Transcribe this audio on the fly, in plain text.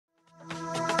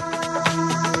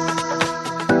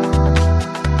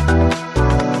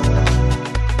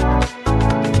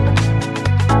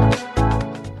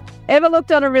Ever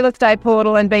looked on a real estate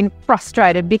portal and been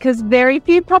frustrated because very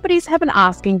few properties have an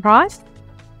asking price?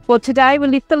 Well, today we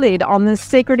lift the lid on the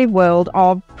secretive world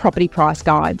of property price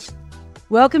guides.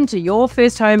 Welcome to Your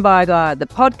First Home Buyer Guide, the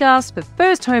podcast for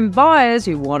first home buyers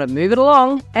who want to move it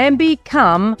along and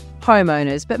become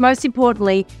homeowners. But most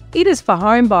importantly, it is for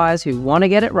home buyers who want to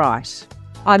get it right.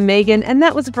 I'm Megan and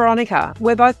that was Veronica.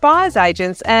 We're both buyer's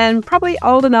agents and probably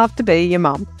old enough to be your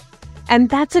mum. And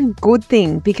that's a good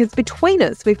thing because between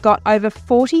us, we've got over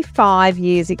 45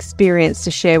 years experience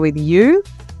to share with you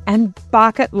and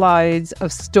bucket loads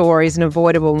of stories and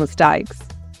avoidable mistakes.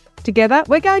 Together,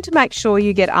 we're going to make sure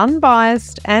you get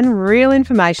unbiased and real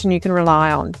information you can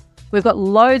rely on. We've got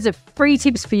loads of free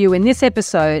tips for you in this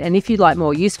episode, and if you'd like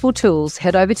more useful tools,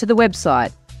 head over to the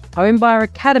website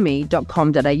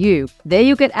homebuyeracademy.com.au. There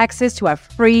you'll get access to our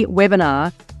free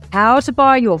webinar, How to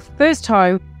Buy Your First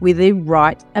Home with the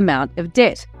Right Amount of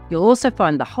Debt. You'll also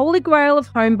find the holy grail of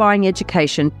home buying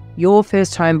education, Your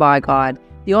First Home Buyer Guide,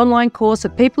 the online course for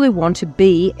people who want to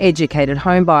be educated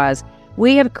home buyers.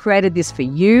 We have created this for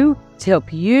you to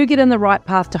help you get on the right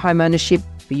path to home ownership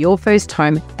for your first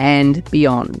home and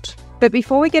beyond. But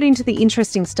before we get into the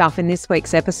interesting stuff in this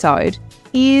week's episode,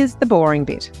 here's the boring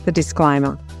bit, the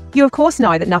disclaimer. You of course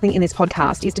know that nothing in this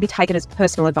podcast is to be taken as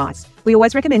personal advice. We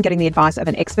always recommend getting the advice of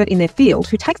an expert in their field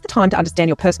who takes the time to understand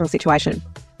your personal situation.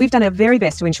 We've done our very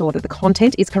best to ensure that the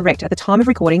content is correct at the time of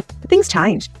recording, but things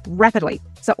change rapidly.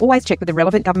 So always check with the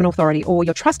relevant government authority or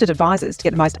your trusted advisors to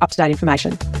get the most up-to-date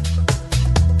information.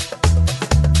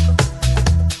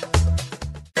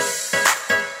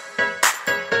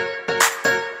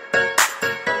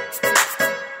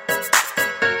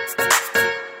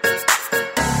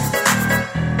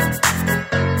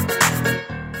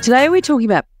 Today we're talking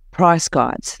about price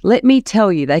guides. Let me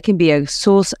tell you, they can be a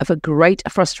source of a great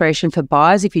frustration for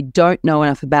buyers if you don't know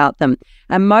enough about them.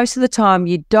 And most of the time,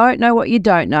 you don't know what you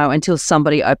don't know until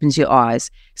somebody opens your eyes.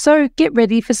 So get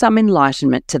ready for some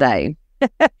enlightenment today.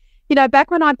 You know, back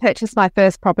when I purchased my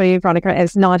first property, Veronica, it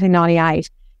was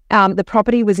 1998. The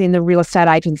property was in the real estate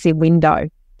agency window.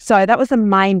 So that was the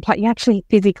main place. You actually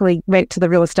physically went to the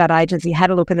real estate agency, had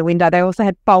a look in the window. They also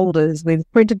had folders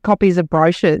with printed copies of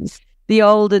brochures. The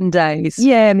olden days.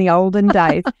 Yeah, in the olden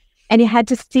days. And you had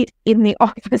to sit in the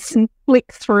office and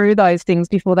flick through those things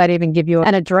before they'd even give you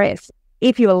an address.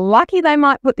 If you were lucky, they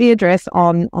might put the address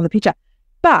on the picture.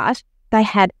 But they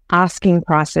had asking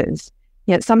prices.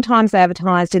 You know, sometimes they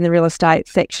advertised in the real estate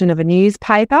section of a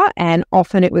newspaper and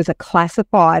often it was a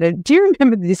classified. And do you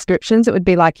remember the descriptions? It would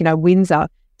be like, you know, Windsor,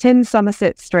 10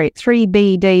 Somerset Street,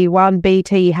 3BD,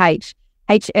 1BTH,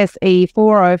 HSE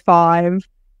 405,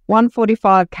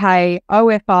 145K,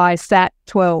 OFI, SAT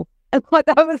 12. And like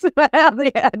that was how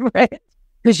the ad read.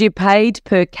 Because you paid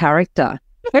per character.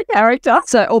 Per character?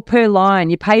 So, or per line.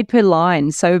 You paid per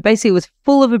line. So basically it was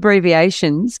full of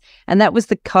abbreviations and that was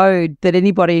the code that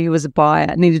anybody who was a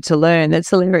buyer needed to learn. That's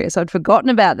hilarious. I'd forgotten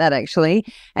about that actually.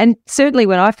 And certainly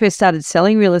when I first started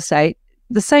selling real estate,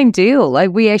 the same deal.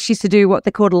 Like we actually used to do what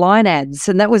they called line ads,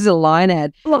 and that was a line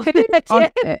ad.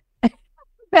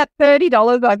 About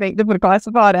 $30, I think, to put a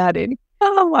classified ad in.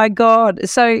 Oh, my God.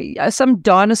 So some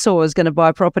dinosaur is going to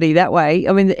buy property that way.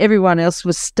 I mean, everyone else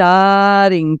was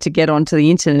starting to get onto the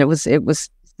internet. It was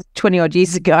 20-odd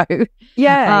years ago.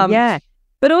 Yeah, yeah.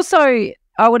 But also,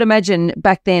 I would imagine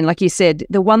back then, like you said,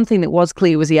 the one thing that was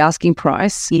clear was the asking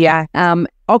price. Yeah.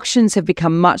 Auctions have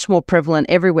become much more prevalent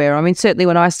everywhere. I mean, certainly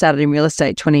when I started in real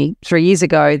estate 23 years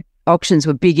ago, auctions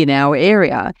were big in our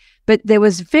area. But there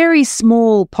was very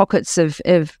small pockets of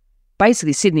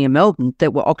basically Sydney and Melbourne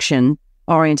that were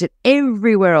auction-oriented.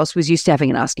 Everywhere else was used to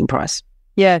having an asking price.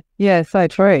 Yeah, so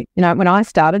true. You know, when I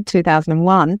started,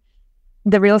 2001,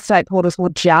 the real estate portals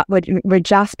were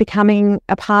just becoming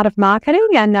a part of marketing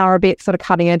and they were a bit sort of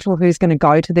cutting edge of who's going to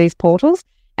go to these portals.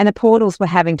 And the portals were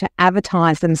having to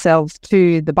advertise themselves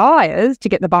to the buyers to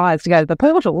get the buyers to go to the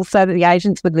portals so that the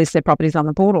agents would list their properties on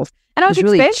the portals. And it was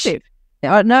really expensive.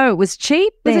 No, it was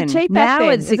cheap then. Was it cheap now back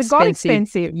then? It's expensive. It got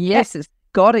expensive. Yes, it's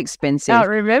got expensive. I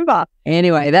remember.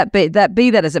 Anyway, be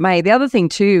that as it may. The other thing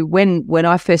too, when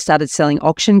I first started selling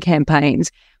auction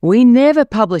campaigns, we never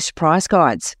published price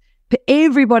guides.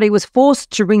 Everybody was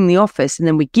forced to ring the office and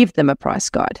then we give them a price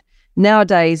guide.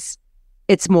 Nowadays,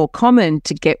 it's more common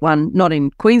to get one, not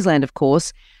in Queensland, of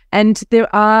course, and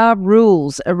there are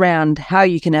rules around how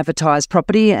you can advertise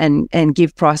property and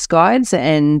give price guides,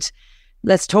 and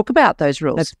let's talk about those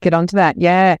rules. Let's get on to that,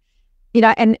 yeah. You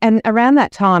know, and around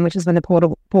that time, which is when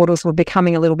the portals were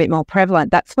becoming a little bit more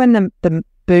prevalent, that's when the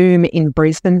boom in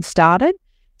Brisbane started.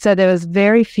 So there was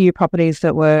very few properties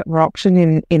that were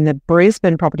auctioned in the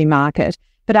Brisbane property market.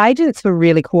 But agents were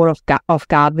really caught off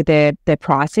guard with their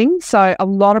pricing. So a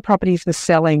lot of properties were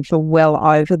selling for well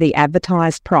over the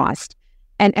advertised price.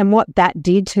 And what that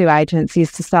did to agents is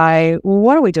to say, well,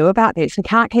 what do we do about this? We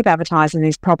can't keep advertising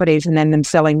these properties and then them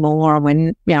selling more and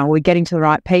when, we're getting to the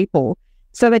right people.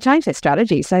 So they changed their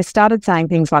strategy. So they started saying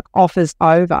things like offers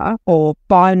over or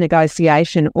buy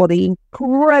negotiation or the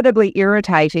incredibly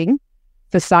irritating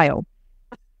for sale.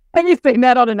 And you've seen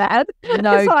that on an ad.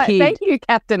 No it's like, kid. Thank you,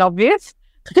 Captain Obvious.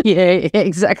 Yeah,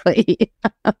 exactly.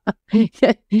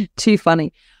 Too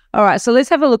funny. All right, so let's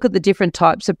have a look at the different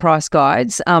types of price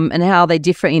guides and how they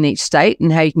differ in each state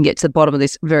and how you can get to the bottom of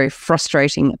this very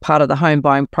frustrating part of the home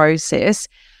buying process.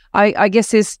 I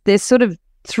guess there's sort of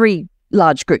three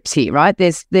large groups here, right?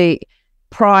 There's the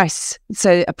price.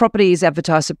 So a property is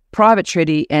advertised as private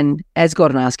treaty and has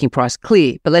got an asking price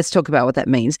clear. But let's talk about what that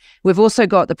means. We've also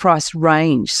got the price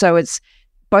range. So it's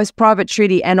both private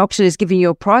treaty and auction is giving you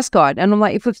a price guide. And I'm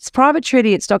like, if it's private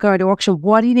treaty, it's not going to auction.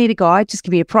 Why do you need a guide? Just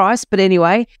give me a price. But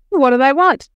anyway, what do they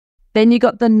want? Then you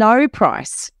got the no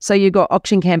price. So you've got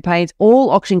auction campaigns.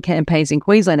 All auction campaigns in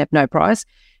Queensland have no price.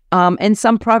 And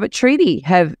some private treaty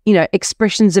have,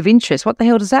 expressions of interest. What the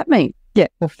hell does that mean? Yeah,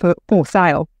 or for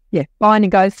sale. Yeah, buy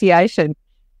negotiation.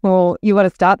 Well, you want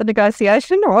to start the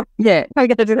negotiation or yeah, how are you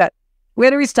going to do that? Where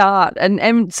do we start?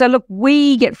 And so, look,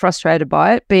 we get frustrated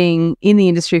by it being in the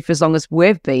industry for as long as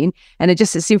we've been. And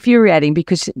it's infuriating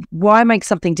because why make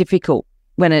something difficult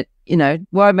when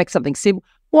why make something simple?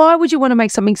 Why would you want to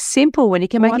make something simple when you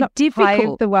can make it difficult?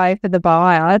 Pave the way for the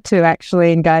buyer to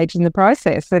actually engage in the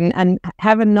process and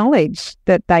have a knowledge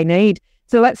that they need.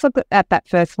 So let's look at that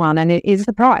first one, and it is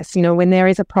the price. When there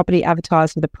is a property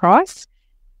advertised with a price,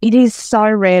 it is so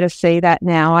rare to see that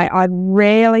now. I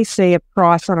rarely see a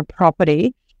price on a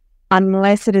property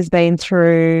unless it has been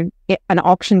through an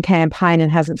auction campaign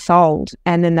and hasn't sold,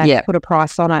 and then they put a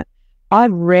price on it. I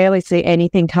rarely see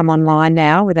anything come online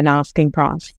now with an asking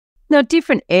price. Now,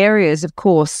 different areas, of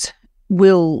course,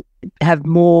 will have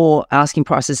more asking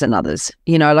prices than others.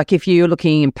 Like if you're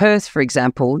looking in Perth, for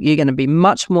example, you're going to be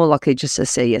much more likely just to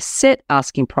see a set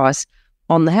asking price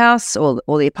on the house or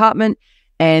the apartment.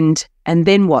 And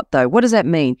then what, though? What does that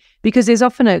mean? Because there's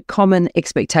often a common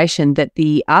expectation that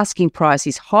the asking price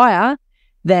is higher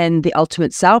than the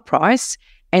ultimate sale price.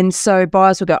 And so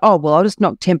buyers will go, oh, well, I'll just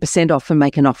knock 10% off and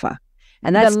make an offer.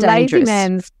 And that's dangerous. The lazy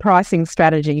man's pricing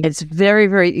strategy. It's very,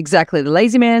 very exactly. The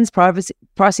lazy man's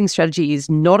pricing strategy is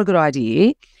not a good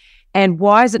idea. And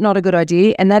why is it not a good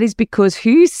idea? And that is because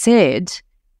who said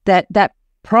that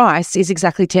price is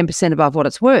exactly 10% above what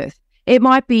it's worth? It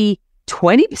might be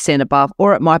 20% above,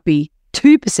 or it might be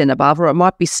 2% above, or it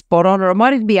might be spot on, or it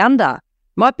might even be under.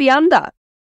 Might be under.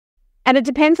 And it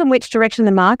depends on which direction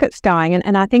the market's going.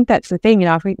 And I think that's the thing.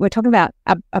 If we're talking about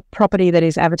a property that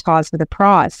is advertised with a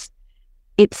price,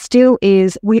 it still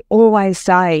is, we always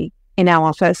say in our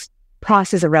office,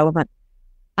 price is irrelevant.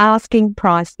 Asking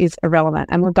price is irrelevant.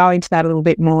 And we'll go into that a little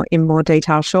bit more in more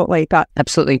detail shortly. But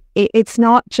absolutely, it's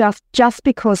not just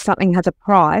because something has a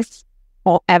price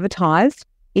or advertised,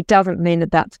 it doesn't mean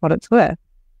that that's what it's worth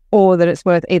or that it's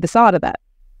worth either side of that.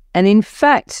 And in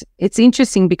fact, it's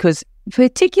interesting because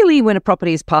particularly when a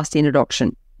property is passed in at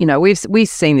auction, we've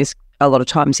seen this a lot of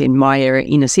times in my area,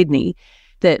 inner Sydney,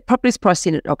 that properties passed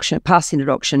in at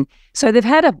auction. So they've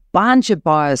had a bunch of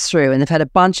buyers through and they've had a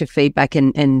bunch of feedback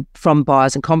and from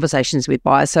buyers and conversations with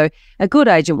buyers. So a good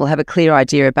agent will have a clear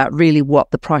idea about really what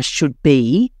the price should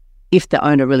be if the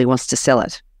owner really wants to sell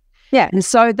it. Yeah. And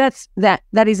so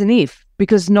that is an if,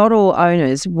 because not all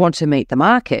owners want to meet the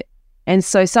market. And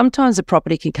so sometimes a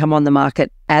property can come on the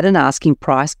market at an asking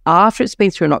price after it's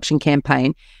been through an auction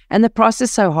campaign, and the price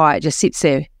is so high it just sits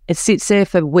there. It sits there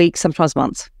for weeks, sometimes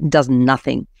months, and does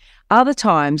nothing. Other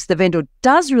times, the vendor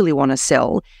does really want to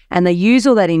sell, and they use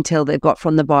all that intel they've got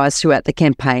from the buyers throughout the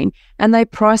campaign, and they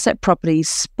price that property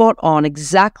spot on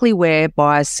exactly where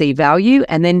buyers see value.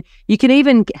 And then you can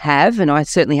even have, and I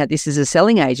certainly had this as a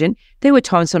selling agent, there were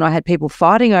times when I had people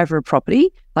fighting over a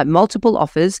property, like multiple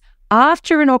offers,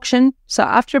 after an auction. So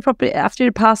after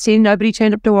it passed in, nobody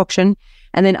turned up to auction.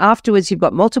 And then afterwards, you've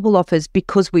got multiple offers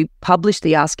because we published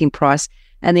the asking price,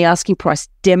 and the asking price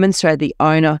demonstrated the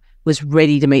owner was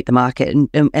ready to meet the market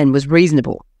and was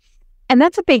reasonable. And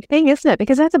that's a big thing, isn't it?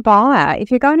 Because as a buyer,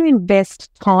 if you're going to invest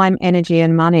time, energy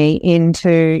and money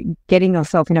into getting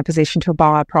yourself in a position to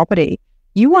buy a property,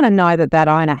 you want to know that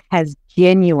owner has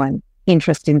genuine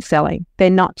interest in selling.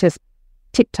 They're not just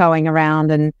tiptoeing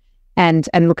around and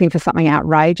looking for something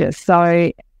outrageous.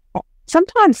 So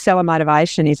sometimes seller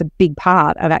motivation is a big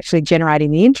part of actually generating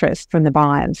the interest from the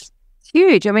buyers. It's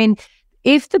huge. I mean,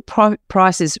 if the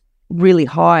price is really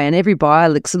high, and every buyer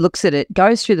looks at it,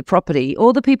 goes through the property.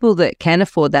 All the people that can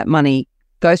afford that money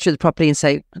go through the property and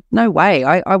say, no way,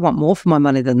 I want more for my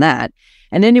money than that.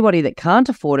 And anybody that can't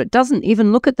afford it doesn't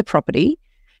even look at the property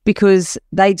because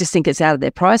they just think it's out of their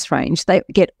price range. They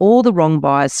get all the wrong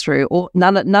buyers through, or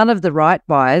none of the right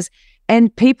buyers,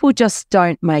 and people just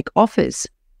don't make offers.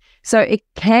 So it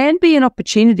can be an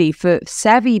opportunity for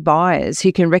savvy buyers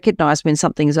who can recognise when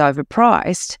something is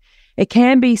overpriced. It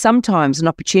can be sometimes an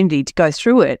opportunity to go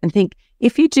through it and think,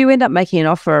 if you do end up making an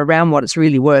offer around what it's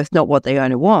really worth, not what the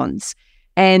owner wants,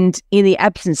 and in the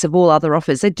absence of all other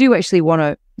offers, they do actually want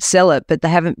to sell it, but they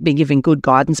haven't been given good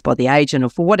guidance by the agent, or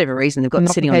for whatever reason, they've got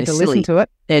Not sitting on prepared their to silly. listen to it.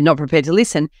 They're not prepared to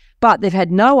listen, but they've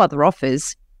had no other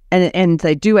offers, and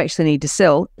they do actually need to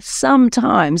sell.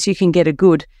 Sometimes you can get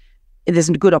there's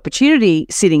a good opportunity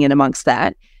sitting in amongst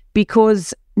that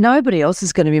because nobody else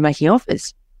is going to be making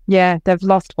offers. Yeah, they've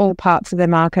lost all parts of their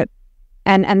market.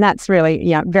 And that's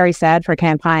really very sad for a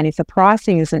campaign if the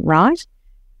pricing isn't right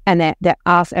and they're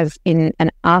asked as in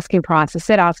an asking price, a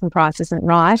set asking price isn't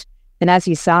right, then as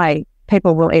you say,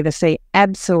 people will either see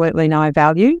absolutely no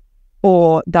value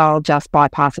or they'll just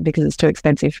bypass it because it's too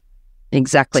expensive.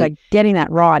 Exactly. So getting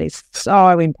that right is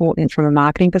so important from a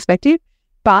marketing perspective.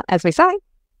 But as we say,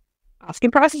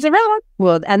 asking price is irrelevant.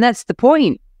 Well, and that's the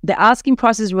point. The asking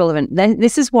price is relevant. Then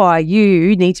this is why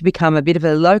you need to become a bit of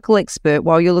a local expert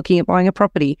while you're looking at buying a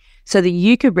property so that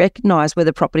you could recognise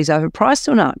whether property is overpriced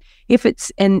or not.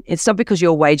 And it's not because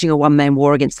you're waging a one-man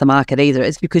war against the market either.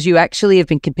 It's because you actually have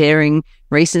been comparing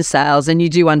recent sales and you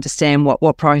do understand what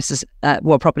properties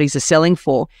are selling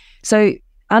for. So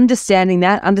understanding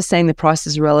the price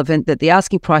is relevant, that the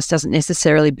asking price doesn't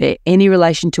necessarily bear any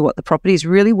relation to what the property is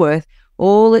really worth.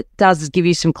 All it does is give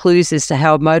you some clues as to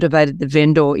how motivated the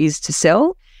vendor is to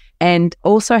sell and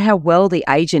also how well the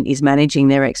agent is managing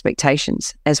their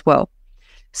expectations as well.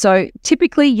 So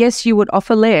typically, yes, you would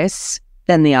offer less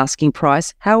than the asking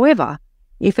price. However,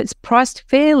 if it's priced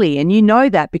fairly and you know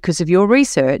that because of your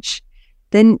research,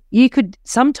 then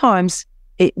sometimes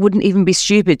it wouldn't even be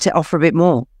stupid to offer a bit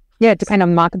more. Yeah, depending on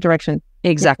the market direction.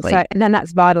 Exactly. So, and then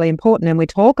that's vitally important. And we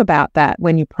talk about that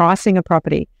when you're pricing a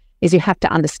property, is you have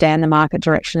to understand the market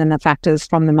direction and the factors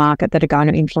from the market that are going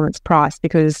to influence price.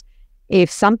 Because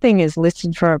if something is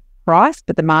listed for a price,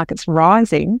 but the market's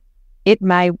rising, it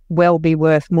may well be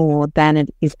worth more than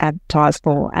it is advertised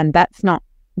for. And that's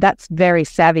very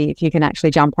savvy if you can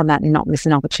actually jump on that and not miss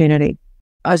an opportunity.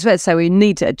 I was about to say, we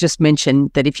need to just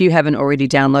mention that if you haven't already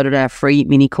downloaded our free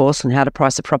mini course on how to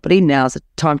price a property, now's the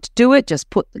time to do it. Just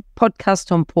put the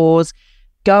podcast on pause,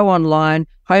 go online,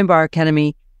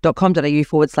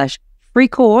 homebuyeracademy.com.au/free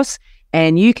course,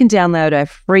 and you can download our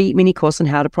free mini course on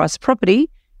how to price a property.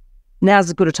 Now's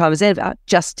as good a time as ever.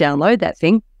 Just download that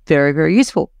thing. Very, very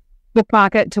useful.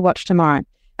 Bookmark it to watch tomorrow.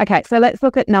 Okay, so let's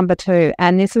look at number 2.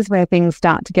 And this is where things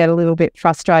start to get a little bit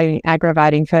frustrating,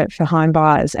 aggravating for home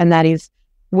buyers, and that is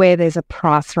where there's a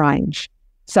price range.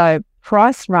 So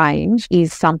price range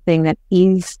is something that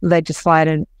is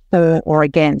legislated for or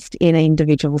against in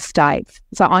individual states.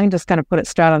 So I'm just going to put it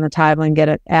straight on the table and get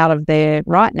it out of there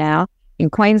right now. In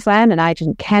Queensland, an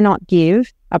agent cannot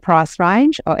give a price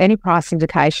range or any price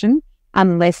indication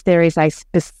unless there is a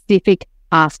specific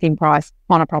asking price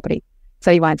on a property. So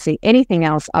you won't see anything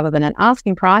else other than an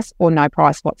asking price or no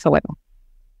price whatsoever.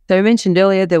 So we mentioned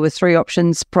earlier there were 3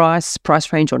 options: price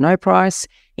range, or no price.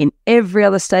 In every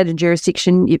other state and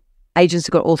jurisdiction, agents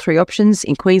have got all 3 options.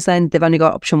 In Queensland, they've only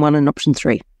got option 1 and option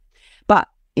 3. But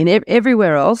in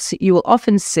everywhere else, you will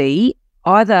often see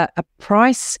either a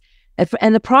price,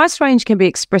 and the price range can be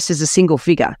expressed as a single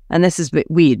figure, and this is a bit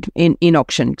weird in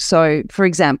auction. So, for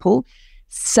example,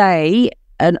 say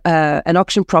an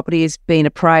auction property has been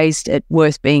appraised at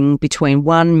worth being between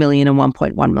 $1 million and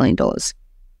 $1.1 million,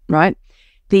 right?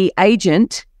 The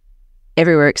agent,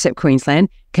 everywhere except Queensland,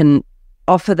 can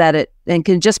offer that and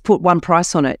can just put one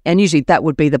price on it. And usually that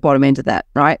would be the bottom end of that,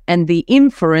 right? And the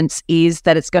inference is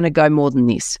that it's going to go more than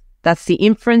this. That's the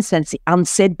inference. That's the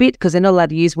unsaid bit, because they're not allowed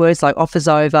to use words like offers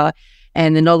over,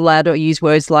 and they're not allowed to use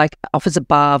words like offers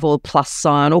above or plus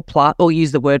sign or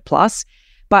use the word plus.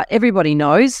 But everybody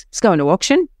knows it's going to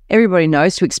auction. Everybody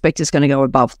knows to expect it's going to go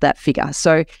above that figure.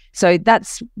 So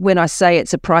that's when I say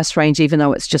it's a price range, even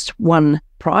though it's just one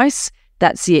price,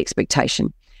 that's the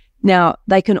expectation. Now,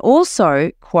 they can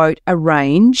also quote a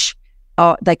range.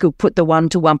 They could put the 1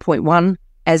 to 1.1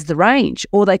 as the range,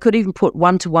 or they could even put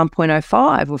 1 to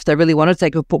 1.05, or if they really wanted,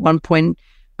 they could put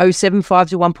 1.075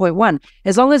 to 1.1.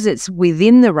 As long as it's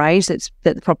within the range that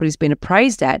the property's been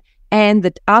appraised at, and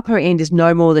the upper end is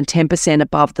no more than 10%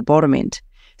 above the bottom end.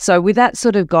 So with that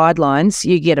sort of guidelines,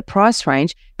 you get a price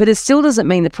range, but it still doesn't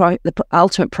mean the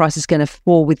ultimate price is going to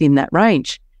fall within that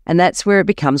range. And that's where it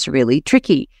becomes really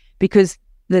tricky, because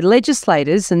the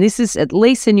legislators, and this is at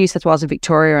least in New South Wales and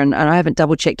Victoria, and I haven't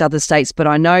double-checked other states, but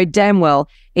I know damn well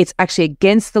it's actually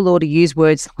against the law to use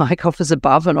words like offers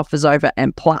above and offers over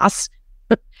and plus,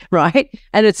 right?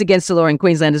 And it's against the law in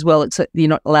Queensland as well. You're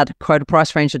not allowed to quote a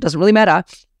price range. It doesn't really matter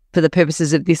for the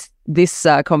purposes of this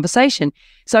conversation.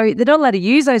 So they're not allowed to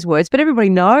use those words, but everybody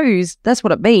knows that's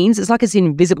what it means. It's like it's in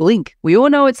invisible ink. We all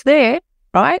know it's there,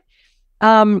 right?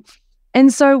 And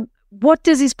so what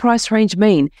does this price range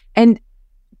mean? And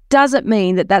does it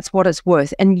mean that that's what it's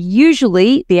worth? And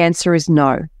usually the answer is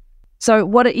no. So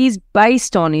what it is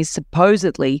based on is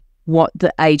supposedly what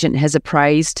the agent has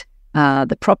appraised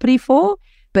the property for.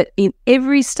 But in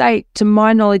every state, to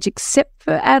my knowledge, except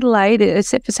for Adelaide,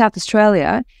 except for South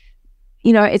Australia,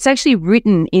 it's actually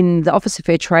written in the Office of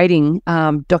Fair Trading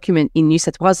document in New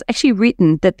South Wales, actually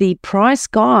written that the price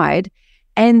guide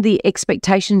and the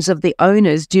expectations of the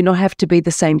owners do not have to be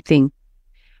the same thing.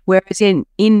 Whereas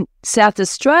in South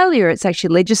Australia, it's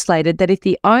actually legislated that if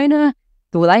the owner,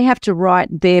 they have to write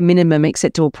their minimum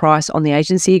acceptable price on the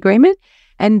agency agreement.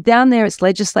 And down there, it's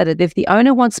legislated that if the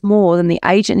owner wants more than the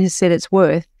agent has said it's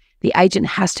worth, the agent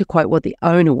has to quote what the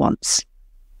owner wants.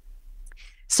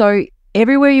 So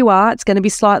everywhere you are, it's going to be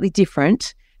slightly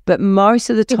different, but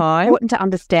most of the time... It's important to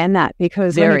understand that,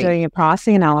 because when you're doing a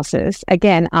pricing analysis,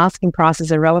 again, asking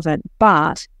prices are relevant,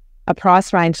 but a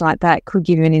price range like that could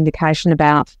give you an indication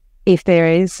about if there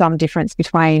is some difference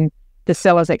between the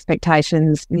seller's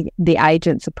expectations, the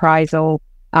agent's appraisal,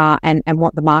 and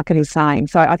what the market is saying.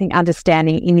 So I think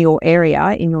understanding in your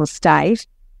area, in your state,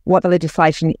 what the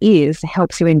legislation is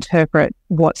helps you interpret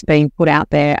what's being put out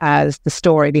there as the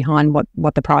story behind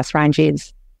what the price range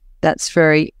is. That's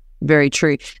very, very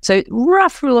true. So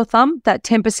rough rule of thumb, that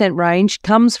 10% range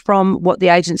comes from what the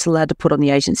agent's allowed to put on the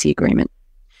agency agreement.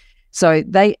 So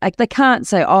they can't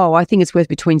say, oh, I think it's worth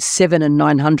between 7 and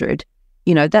 900.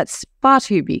 That's far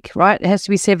too big, right? It has to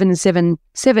be 7 and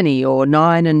 770 or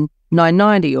 9 and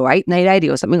 990 or 8 and 880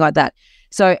 or something like that.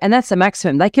 So, and that's the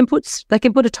maximum. They can put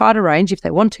a tighter range if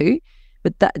they want to,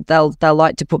 but they'll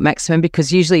like to put maximum,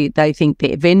 because usually they think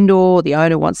the vendor, the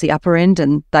owner, wants the upper end,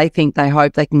 and they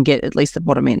hope they can get at least the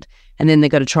bottom end, and then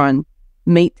they've got to try and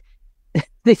meet.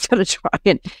 They've got to try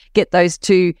and get those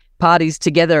two parties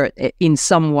together in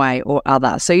some way or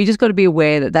other. So you just got to be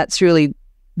aware that that's really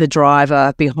the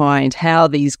driver behind how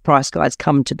these price guides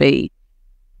come to be.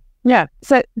 Yeah.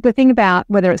 So the thing about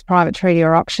whether it's private treaty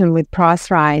or auction with price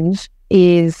range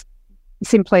is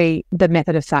simply the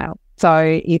method of sale.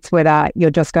 So it's whether you're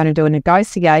just going to do a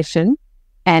negotiation,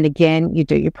 and again, you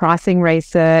do your pricing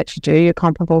research, you do your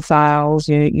comparable sales,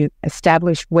 you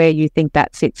establish where you think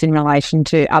that sits in relation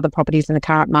to other properties in the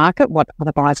current market, what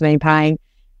other buyers have been paying.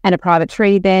 And a private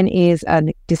treaty then is a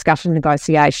discussion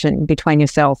negotiation between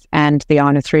yourself and the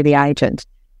owner through the agent.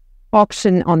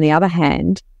 Auction, on the other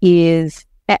hand, is,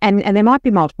 and there might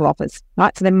be multiple offers,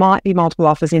 right? So there might be multiple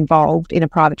offers involved in a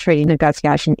private treaty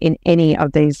negotiation in any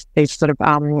of these sort of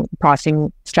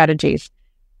pricing strategies.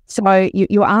 So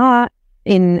you are,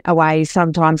 in a way,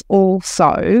 sometimes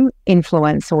also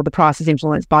influenced, or the price is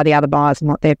influenced by the other buyers and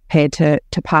what they're prepared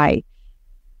to pay.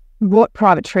 What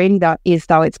private treaty is,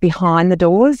 it's behind the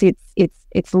doors.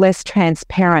 It's less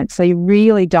transparent, so you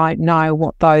really don't know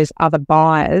what those other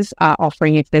buyers are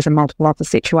offering if there's a multiple offer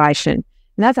situation.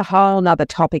 And that's a whole nother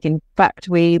topic. In fact,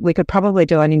 we could probably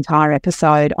do an entire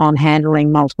episode on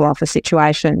handling multiple offer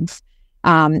situations,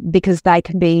 because they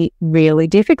can be really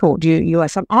difficult.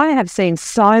 I have seen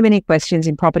so many questions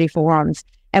in property forums,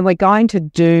 and we're going to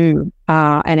do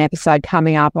an episode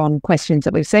coming up on questions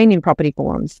that we've seen in property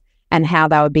forums and how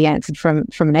they would be answered from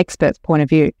an expert's point of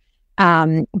view.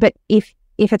 But if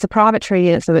it's a private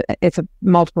treaty and it's a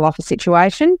multiple offer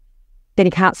situation, then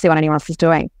you can't see what anyone else is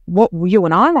doing. What you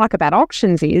and I like about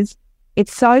auctions is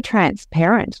it's so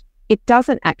transparent. It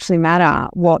doesn't actually matter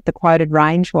what the quoted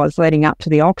range was leading up to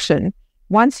the auction.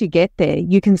 Once you get there,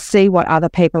 you can see what other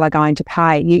people are going to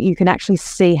pay. You can actually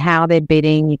see how they're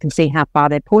bidding. You can see how far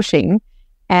they're pushing.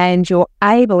 And you're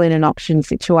able in an auction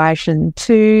situation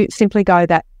to simply go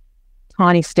that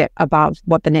tiny step above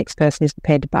what the next person is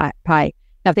prepared to pay.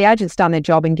 Now, if the agent's done their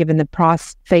job and given the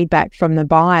price feedback from the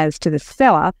buyers to the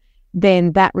seller,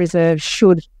 then that reserve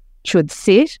should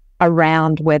sit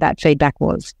around where that feedback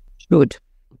was. Should.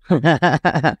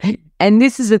 And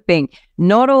this is the thing.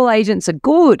 Not all agents are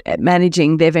good at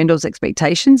managing their vendors'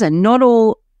 expectations, and not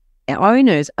all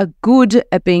owners are good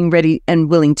at being ready and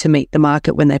willing to meet the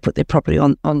market when they put their property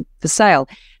on for sale.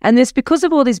 And it's because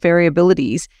of all these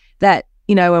variabilities that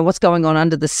and what's going on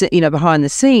behind the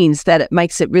scenes, that it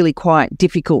makes it really quite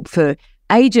difficult for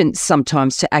agents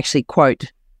sometimes to actually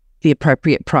quote the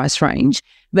appropriate price range.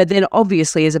 But then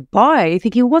obviously as a buyer, you're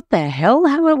thinking, what the hell?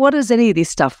 What does any of this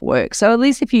stuff work? So at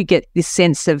least if you get this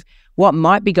sense of what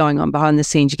might be going on behind the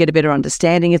scenes, you get a better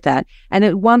understanding of that.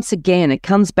 And once again, it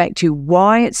comes back to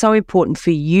why it's so important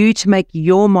for you to make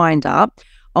your mind up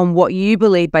on what you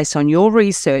believe based on your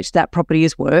research that property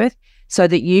is worth, so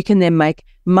that you can then make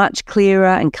much clearer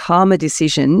and calmer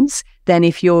decisions than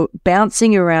if you're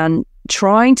bouncing around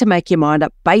trying to make your mind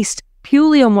up based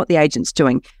purely on what the agent's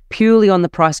doing, purely on the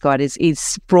price guide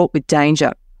is fraught with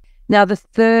danger. Now, the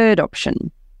third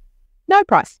option. No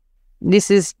price. This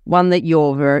is one that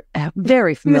you're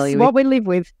very familiar This is with. what we live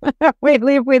with. We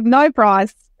live with no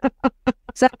price.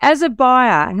 So as a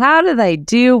buyer, how do they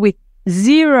deal with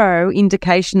zero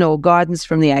indication or guidance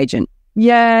from the agent?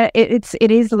 Yeah,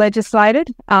 it is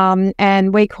legislated,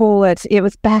 and we call it. It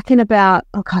was back in about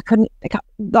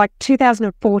like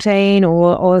 2014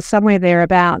 or somewhere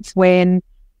thereabouts, when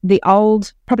the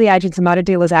old Property Agents and Motor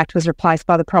Dealers Act was replaced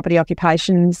by the Property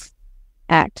Occupations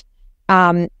Act,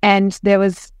 and there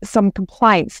was some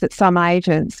complaints that some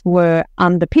agents were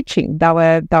under pitching. They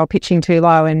were pitching too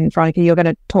low. And Veronica, you're going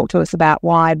to talk to us about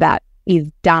why that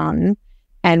is done,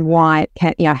 and why it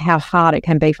can, how hard it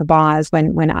can be for buyers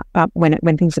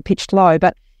when things are pitched low.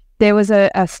 But there was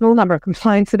a small number of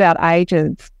complaints about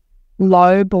agents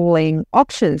lowballing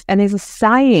auctions. And there's a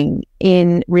saying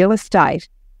in real estate,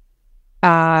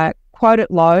 quote it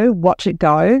low, watch it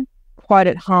go, quote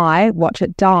it high, watch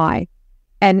it die.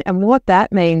 And what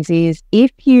that means is,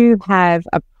 if you have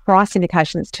a price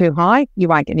indication that's too high, you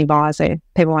won't get any buyers there.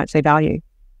 People won't see value.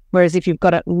 Whereas if you've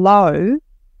got it low,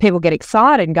 people get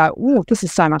excited and go, oh, this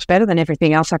is so much better than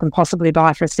everything else I can possibly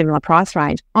buy for a similar price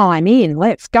range. I'm in,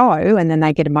 let's go. And then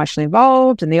they get emotionally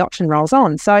involved and the auction rolls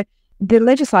on. So the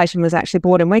legislation was actually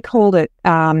brought, and we called it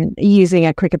using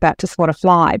a cricket bat to swat a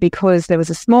fly, because there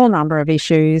was a small number of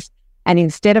issues. And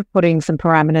instead of putting some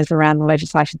parameters around the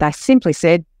legislation, they simply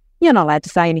said, you're not allowed to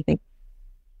say anything.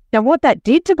 Now, what that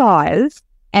did to buyers,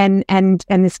 and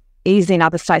this is in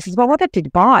other states as well, what that did to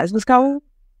buyers was go,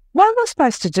 what am I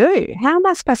supposed to do? How am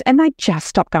I supposed to? And they just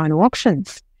stopped going to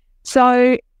auctions.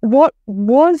 So what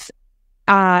was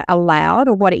allowed,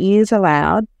 or what is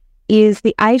allowed, is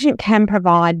the agent can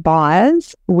provide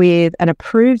buyers with an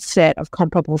approved set of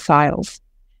comparable sales.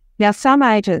 Now, some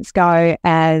agents go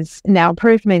now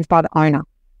approved means by the owner.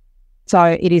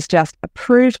 So it is just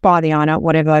approved by the owner,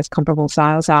 whatever those comparable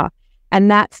sales are.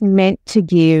 And that's meant to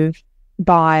give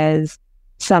buyers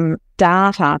some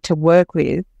data to work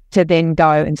with, to then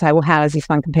go and say, well, how does this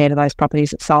one compare to those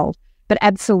properties that sold? But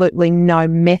absolutely no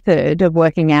method of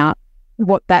working out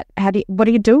what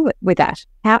do you do with that?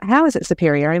 How is it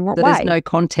superior? In what way? There's no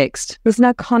context. There's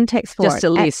no context for it. Just a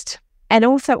list. And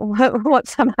also what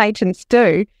some agents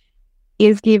do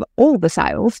is give all the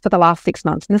sales for the last 6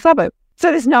 months in the suburb.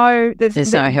 So there's no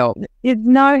help. There's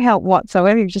no help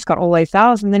whatsoever. You've just got all these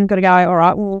sales, and then got to go, all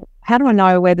right, well, how do I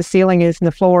know where the ceiling is and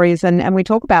the floor is? And we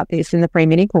talk about this in the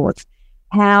pre-mini course,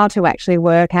 how to actually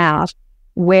work out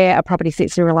where a property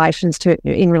sits in relation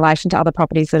to other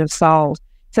properties that have sold.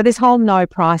 So this whole no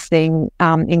price thing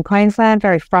in Queensland,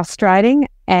 very frustrating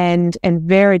and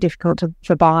very difficult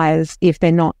for buyers if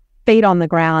they're not feet on the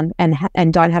ground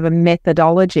and don't have a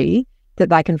methodology that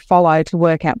they can follow to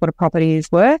work out what a property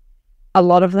is worth. A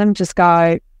lot of them just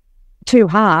go too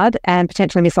hard and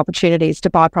potentially miss opportunities to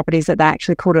buy properties that they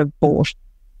actually could have bought.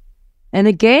 And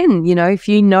again, if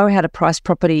you know how to price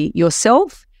property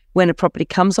yourself, when a property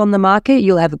comes on the market,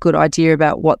 you'll have a good idea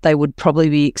about what they would probably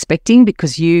be expecting,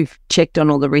 because you've checked on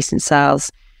all the recent sales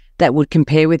that would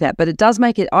compare with that. But it does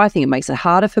I think it makes it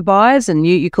harder for buyers. And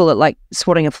you call it like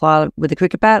swatting a fly with a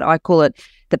cricket bat. I call it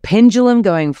the pendulum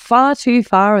going far too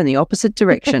far in the opposite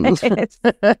direction.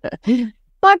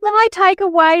 Like, why take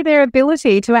away their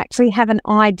ability to actually have an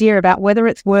idea about whether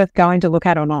it's worth going to look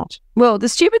at or not? Well, the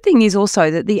stupid thing is also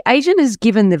that the agent has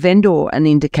given the vendor an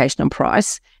indication on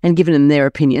price and given them their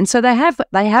opinion. So they have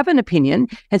an opinion,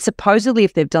 and supposedly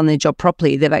if they've done their job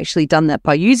properly, they've actually done that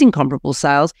by using comparable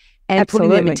sales and Absolutely.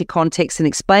 putting them into context and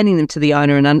explaining them to the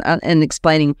owner and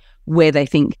explaining where they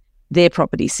think their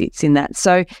property sits in that.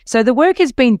 So the work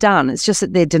has been done. It's just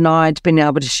that they're denied being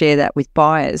able to share that with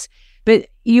buyers. But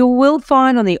you will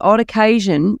find on the odd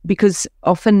occasion, because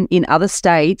often in other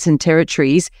states and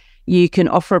territories, you can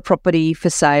offer a property for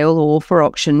sale or for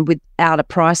auction without a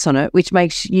price on it, which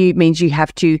means you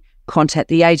have to contact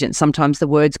the agent. Sometimes the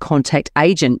words contact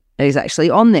agent is actually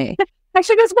on there.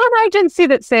 Actually, there's one agency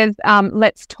that says,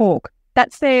 let's talk.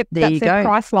 That's their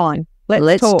price line.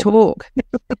 Let's talk.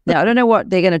 Now, I don't know what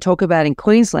they're going to talk about in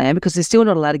Queensland because they're still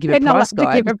not allowed to give a price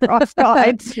guide. To give a price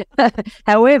guide.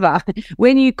 However,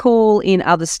 when you call in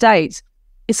other states,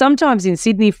 sometimes in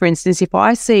Sydney, for instance, if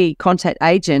I see contact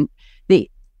agent, the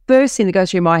first thing that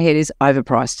goes through my head is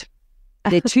overpriced.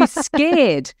 They're too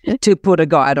scared to put a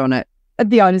guide on it.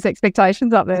 The owner's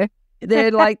expectations up there.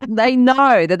 They're like, they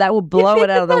know that will blow it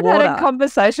out of the water. Had a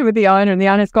conversation with the owner and the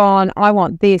owner's gone, I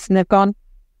want this. And they've gone,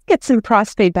 get some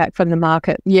price feedback from the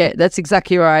market. Yeah, that's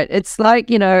exactly right. It's like,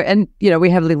 we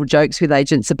have little jokes with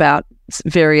agents about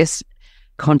various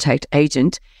contact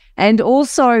agent. And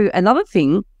also another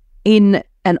thing, in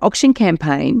an auction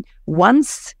campaign,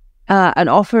 once an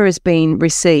offer has been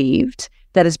received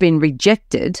that has been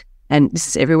rejected, and this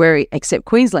is everywhere except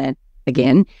Queensland,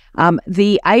 again,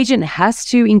 the agent has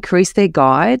to increase their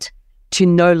guide to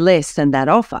no less than that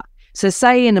offer. So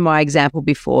say in my example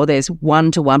before, there's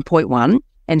 1 to 1.1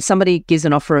 and somebody gives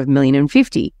an offer of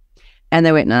 $1,050,000 and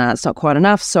they went, no, it's not quite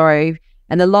enough, sorry.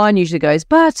 And the line usually goes,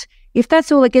 but if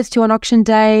that's all it gets to on auction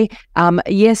day,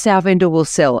 yes, our vendor will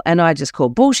sell. And I just call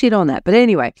bullshit on that. But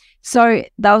anyway, so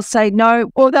they'll say no.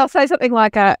 Or they'll say something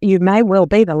like, you may well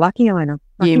be the lucky owner.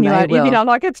 You may well.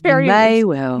 Like it's very,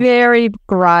 well. Very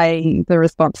grey, the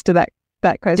response to that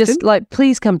question. Just like,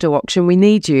 please come to auction. We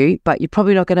need you, but you're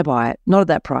probably not going to buy it. Not at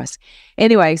that price.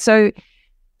 Anyway, so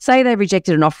say they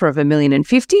rejected an offer of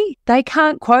 $1,050,000, they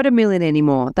can't quote $1 million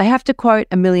anymore. They have to quote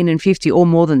 $1,050,000 or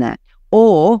more than that.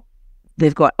 Or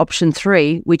they've got option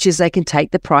 3, which is they can take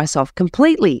the price off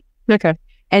completely. Okay.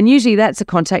 And usually that's a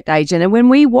contact agent. And when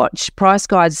we watch price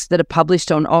guides that are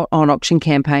published on auction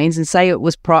campaigns and say it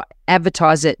was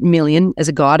advertised at $1 million as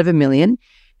a guide of $1 million,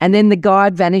 and then the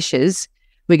guide vanishes,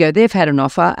 we go, they've had an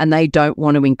offer and they don't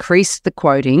want to increase the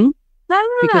quoting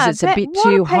because it's a bit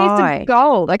too high. What a piece of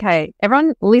gold. Okay,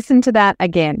 everyone listen to that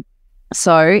again.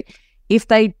 So if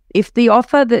the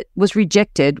offer that was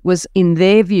rejected was, in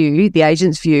their view, the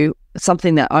agent's view,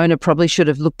 something that owner probably should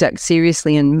have looked at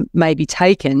seriously and maybe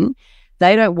taken,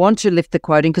 they don't want to lift the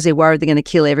quoting because they're worried they're going to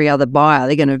kill every other buyer.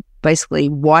 They're going to basically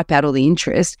wipe out all the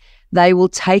interest. They will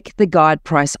take the guide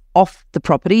price off the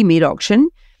property mid-auction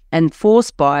and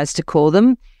force buyers to call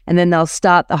them. And then they'll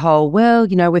start the whole, well,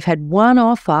 we've had one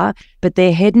offer, but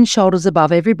they're head and shoulders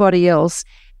above everybody else.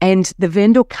 And the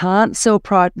vendor can't sell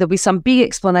prior. There'll be some big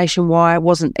explanation why it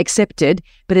wasn't accepted,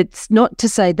 but it's not to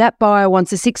say that buyer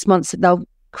wants a 6 months. They'll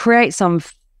create some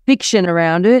fiction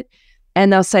around it.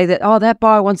 And they'll say that, that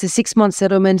buyer wants a 6-month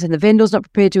settlement and the vendor's not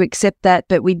prepared to accept that,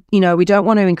 but we don't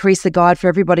want to increase the guide for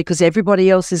everybody because everybody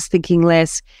else is thinking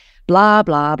less, blah,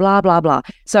 blah, blah, blah, blah.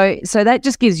 So that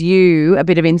just gives you a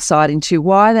bit of insight into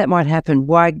why that might happen,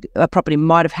 why a property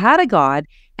might have had a guide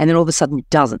and then all of a sudden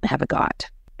doesn't have a guide.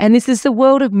 And this is the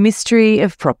world of mystery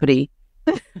of property.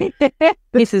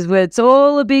 This is where it's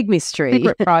all a big mystery.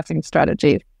 Secret pricing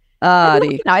strategy. At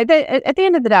the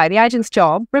end of the day, the agent's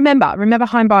job, remember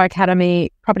Home Buyer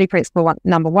Academy, property principle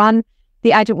number 1,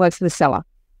 the agent works for the seller.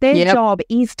 Their job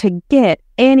is to get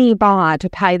any buyer to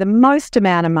pay the most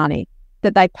amount of money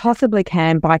that they possibly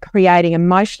can by creating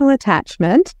emotional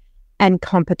attachment and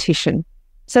competition.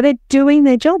 So they're doing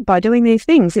their job by doing these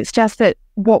things. It's just that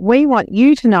what we want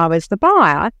you to know as the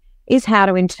buyer is how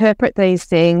to interpret these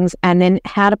things and then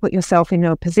how to put yourself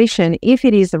into a position, if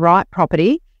it is the right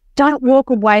property. Don't walk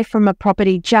away from a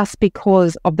property just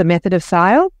because of the method of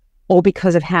sale or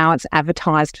because of how it's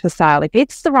advertised for sale. If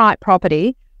it's the right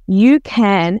property, you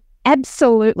can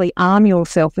absolutely arm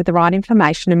yourself with the right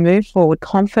information and move forward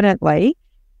confidently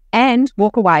and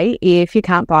walk away if you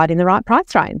can't buy it in the right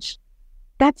price range.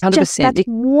 That's 100%. That's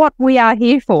what we are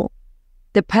here for.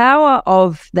 The power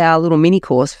of our little mini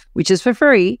course, which is for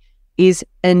free, is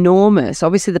enormous.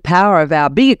 Obviously, the power of our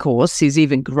bigger course is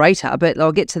even greater, but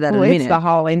I'll get to that in a minute. It's the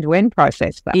whole end-to-end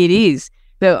process, though. It is.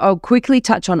 But I'll quickly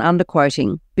touch on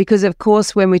underquoting because, of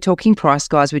course, when we're talking price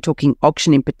guides, we're talking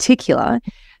auction in particular,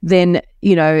 then,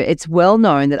 it's well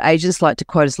known that agents like to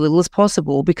quote as little as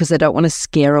possible because they don't want to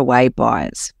scare away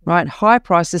buyers, right? High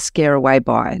prices scare away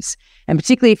buyers, and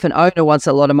particularly if an owner wants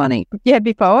a lot of money. Yeah,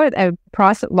 before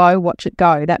price it low, watch it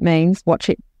go. That means watch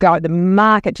it go. The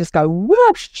market just go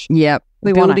whoosh. Yeah,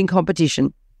 building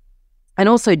competition. And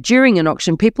also during an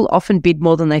auction, people often bid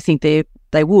more than they think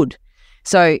they would.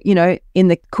 So, in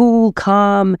the cool,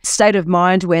 calm state of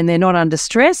mind when they're not under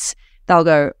stress, they'll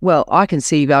go, well, I can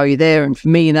see value there and for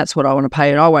me, and that's what I want to pay,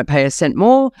 and I won't pay a cent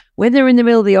more. When they're in the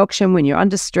middle of the auction, when you're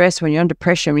under stress, when you're under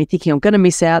pressure, when you're thinking, I'm going to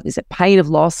miss out, there's a pain of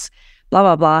loss, blah,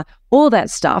 blah, blah, all that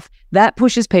stuff, that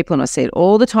pushes people, and I see it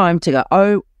all the time, to go,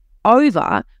 oh,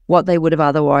 over what they would have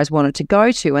otherwise wanted to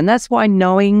go to. And that's why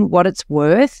knowing what it's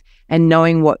worth and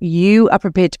knowing what you are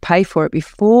prepared to pay for it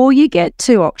before you get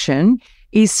to auction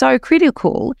is so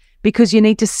critical, because you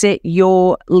need to set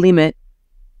your limit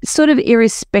sort of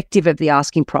irrespective of the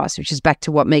asking price, which is back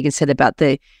to what Megan said about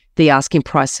the asking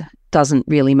price doesn't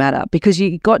really matter, because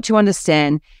you got to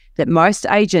understand that most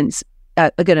agents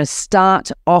are going to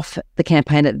start off the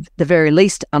campaign at the very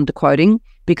least underquoting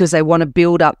because they want to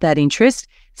build up that interest.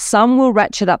 Some will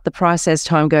ratchet up the price as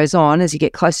time goes on, as you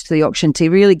get closer to the auction, to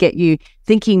really get you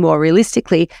thinking more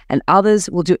realistically, and others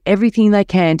will do everything they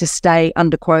can to stay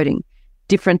underquoting.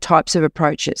 Different types of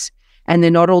approaches, and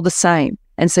they're not all the same.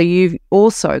 And so you've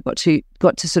also got to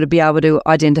sort of be able to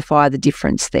identify the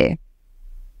difference there.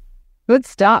 Good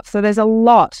stuff. So there is a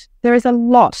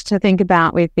lot to think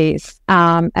about with this.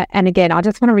 And again, I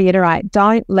just want to reiterate,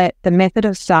 don't let the method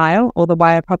of sale or the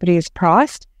way a property is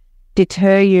priced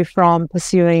deter you from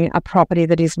pursuing a property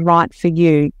that is right for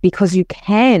you, because you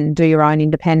can do your own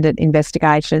independent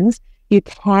investigations. You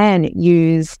can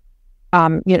use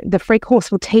the free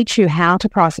course will teach you how to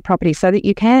price a property so that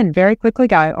you can very quickly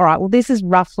go, all right, well, this is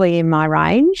roughly in my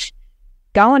range.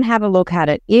 Go and have a look at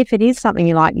it. If it is something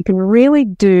you like, you can really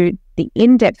do the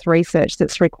in-depth research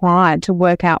that's required to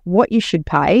work out what you should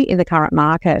pay in the current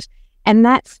market. And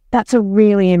that's a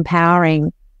really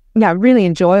empowering, really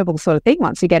enjoyable sort of thing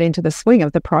once you get into the swing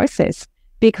of the process,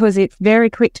 because it's very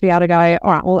quick to be able to go,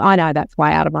 all right, well, I know that's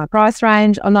way out of my price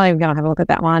range. I'm not even going to have a look at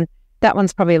that one. That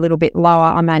one's probably a little bit lower.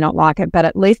 I may not like it, but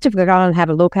at least if I go and have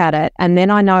a look at it and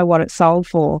then I know what it's sold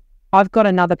for, I've got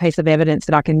another piece of evidence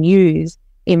that I can use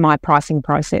in my pricing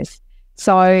process.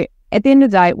 So at the end of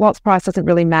the day, what's price doesn't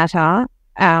really matter,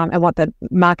 and what the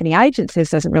marketing agent says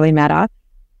doesn't really matter.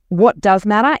 What does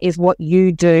matter is what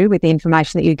you do with the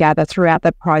information that you gather throughout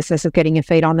the process of getting your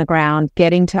feet on the ground,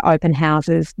 getting to open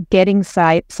houses, getting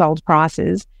sold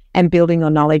prices, and building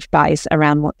your knowledge base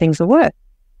around what things are worth.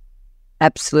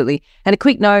 Absolutely. And a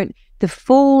quick note, the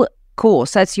full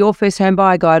course, that's your first home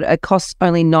buyer guide, it costs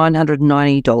only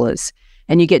 $990.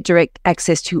 And you get direct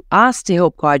access to us to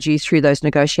help guide you through those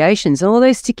negotiations and all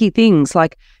those sticky things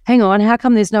like, hang on, how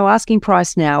come there's no asking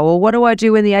price now? Or what do I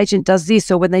do when the agent does this,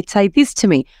 or when they say this to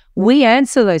me? We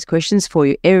answer those questions for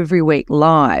you every week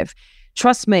live.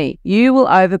 Trust me, you will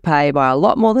overpay by a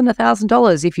lot more than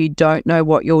 $1,000 if you don't know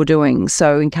what you're doing.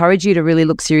 So encourage you to really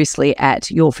look seriously at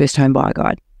your first home buyer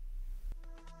guide.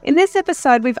 In this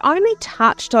episode, we've only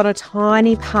touched on a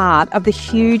tiny part of the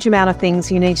huge amount of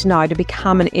things you need to know to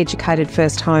become an educated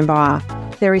first home buyer.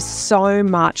 There is so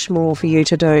much more for you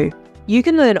to do. You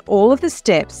can learn all of the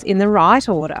steps in the right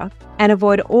order and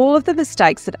avoid all of the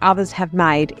mistakes that others have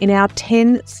made in our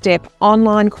 10-step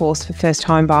online course for first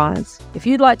home buyers. If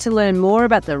you'd like to learn more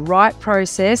about the right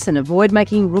process and avoid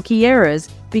making rookie errors,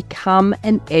 become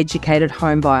an educated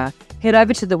home buyer. Head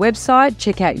over to the website,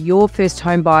 check out your first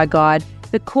home buyer guide,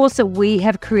 the course that we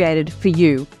have created for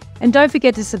you. And don't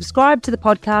forget to subscribe to the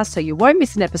podcast so you won't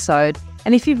miss an episode.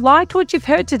 And if you've liked what you've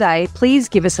heard today, please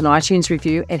give us an iTunes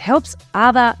review. It helps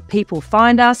other people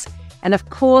find us. And of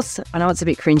course, I know it's a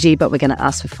bit cringy, but we're going to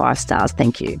ask for 5 stars.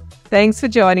 Thank you. Thanks for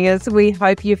joining us. We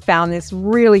hope you found this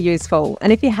really useful.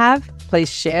 And if you have, please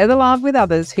share the love with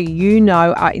others who you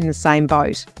know are in the same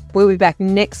boat. We'll be back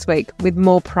next week with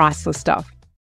more priceless stuff.